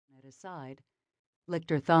his side, licked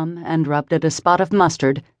her thumb, and rubbed at a spot of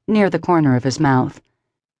mustard near the corner of his mouth.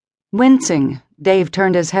 Wincing, Dave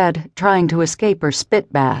turned his head, trying to escape her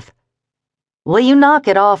spit bath. "Will you knock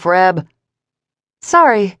it off, Reb?"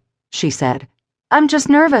 "Sorry," she said. "I'm just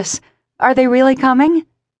nervous. Are they really coming?"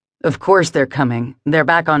 "Of course they're coming. They're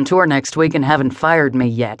back on tour next week and haven't fired me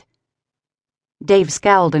yet." Dave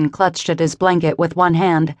scowled and clutched at his blanket with one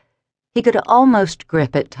hand. He could almost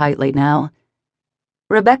grip it tightly now.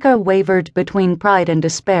 Rebecca wavered between pride and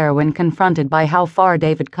despair when confronted by how far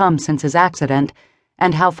Dave had come since his accident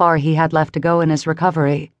and how far he had left to go in his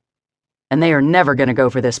recovery. "And they are never going to go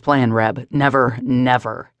for this plan, Reb. Never,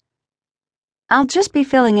 never." "I'll just be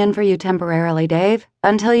filling in for you temporarily, Dave,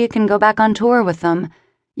 until you can go back on tour with them.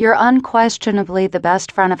 You're unquestionably the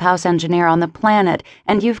best front-of-house engineer on the planet,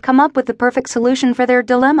 and you've come up with the perfect solution for their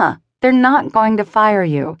dilemma. They're not going to fire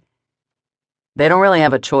you." "They don't really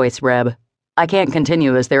have a choice, Reb. I can't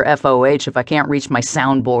continue as their FOH if I can't reach my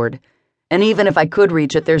soundboard. And even if I could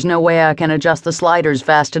reach it, there's no way I can adjust the sliders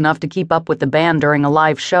fast enough to keep up with the band during a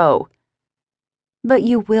live show." "But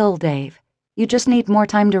you will, Dave. You just need more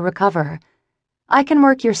time to recover. I can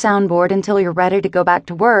work your soundboard until you're ready to go back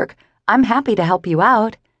to work. I'm happy to help you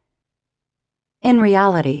out." In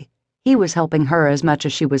reality, he was helping her as much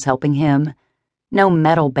as she was helping him. No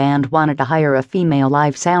metal band wanted to hire a female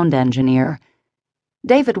live sound engineer.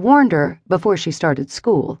 David warned her before she started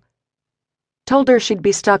school. Told her she'd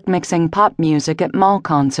be stuck mixing pop music at mall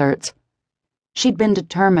concerts. She'd been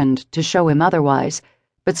determined to show him otherwise,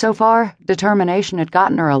 but so far, determination had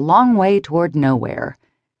gotten her a long way toward nowhere.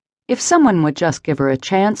 If someone would just give her a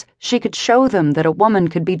chance, she could show them that a woman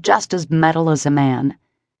could be just as metal as a man.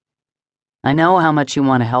 "I know how much you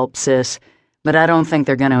want to help, sis, but I don't think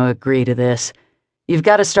they're going to agree to this. You've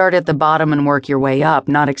got to start at the bottom and work your way up,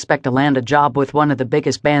 not expect to land a job with one of the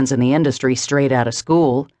biggest bands in the industry straight out of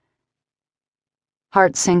school."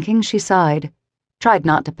 Heart sinking, she sighed, tried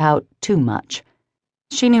not to pout too much.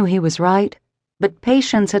 She knew he was right, but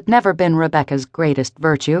patience had never been Rebecca's greatest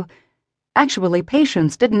virtue. Actually,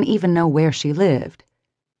 Patience didn't even know where she lived.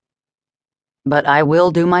 "But I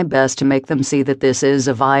will do my best to make them see that this is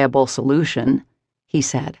a viable solution," he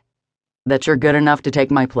said. "That you're good enough to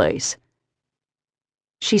take my place."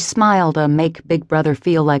 She smiled a make Big Brother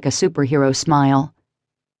feel like a superhero smile.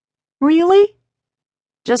 "Really?"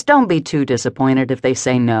 "Just don't be too disappointed if they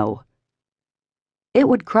say no." It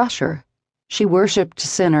would crush her. She worshipped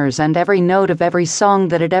sinners and every note of every song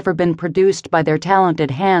that had ever been produced by their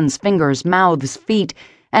talented hands, fingers, mouths, feet,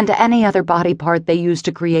 and any other body part they used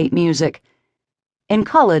to create music. In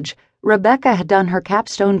college, Rebecca had done her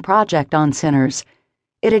capstone project on Sinners.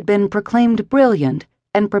 It had been proclaimed brilliant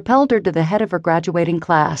and propelled her to the head of her graduating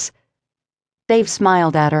class. Dave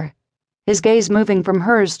smiled at her, his gaze moving from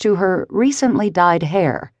hers to her recently dyed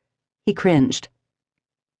hair. He cringed.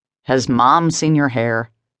 "Has Mom seen your hair?"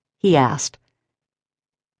 he asked.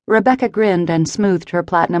 Rebecca grinned and smoothed her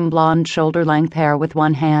platinum blonde shoulder-length hair with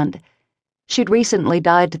one hand. She'd recently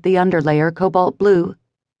dyed the underlayer cobalt blue.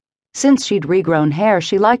 Since she'd regrown hair,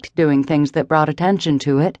 she liked doing things that brought attention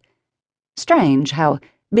to it. Strange how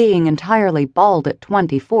being entirely bald at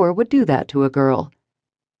 24 would do that to a girl.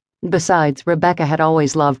 Besides, Rebecca had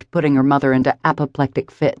always loved putting her mother into apoplectic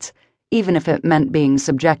fits, even if it meant being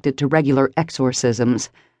subjected to regular exorcisms.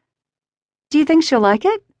 "Do you think she'll like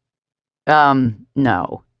it?"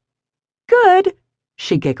 No." "Good,"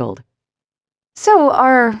 she giggled. "So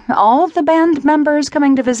are all the band members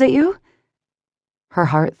coming to visit you?" Her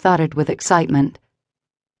heart thudded with excitement.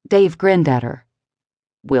 Dave grinned at her.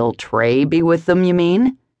 "Will Trey be with them, you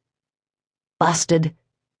mean?" Busted.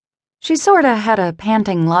 She sorta had a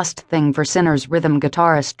panting lust thing for Sinners rhythm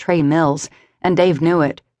guitarist Trey Mills, and Dave knew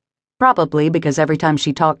it. Probably because every time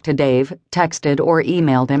she talked to Dave, texted, or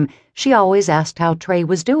emailed him, she always asked how Trey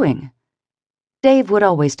was doing. Dave would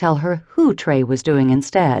always tell her who Trey was doing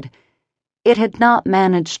instead. It had not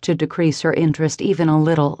managed to decrease her interest even a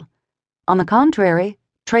little. On the contrary,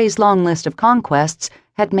 Trey's long list of conquests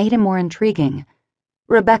had made him more intriguing.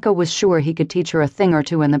 Rebecca was sure he could teach her a thing or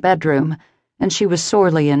two in the bedroom, and she was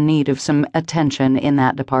sorely in need of some attention in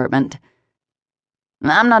that department.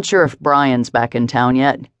 "I'm not sure if Brian's back in town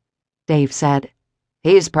yet," Dave said.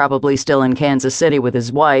 "He's probably still in Kansas City with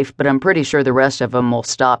his wife, but I'm pretty sure the rest of them will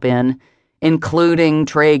stop in, including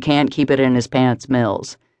Trey can't keep it in his pants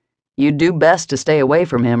Mills. You'd do best to stay away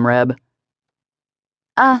from him, Reb."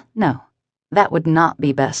 No. That would not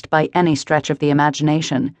be best by any stretch of the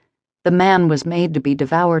imagination. The man was made to be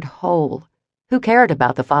devoured whole. Who cared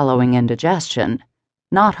about the following indigestion?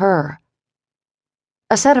 Not her.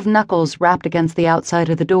 A set of knuckles rapped against the outside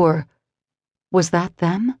of the door. Was that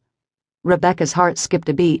them? Rebecca's heart skipped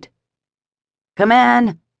a beat. Come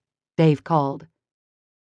in, Dave called.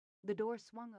 The door swung open.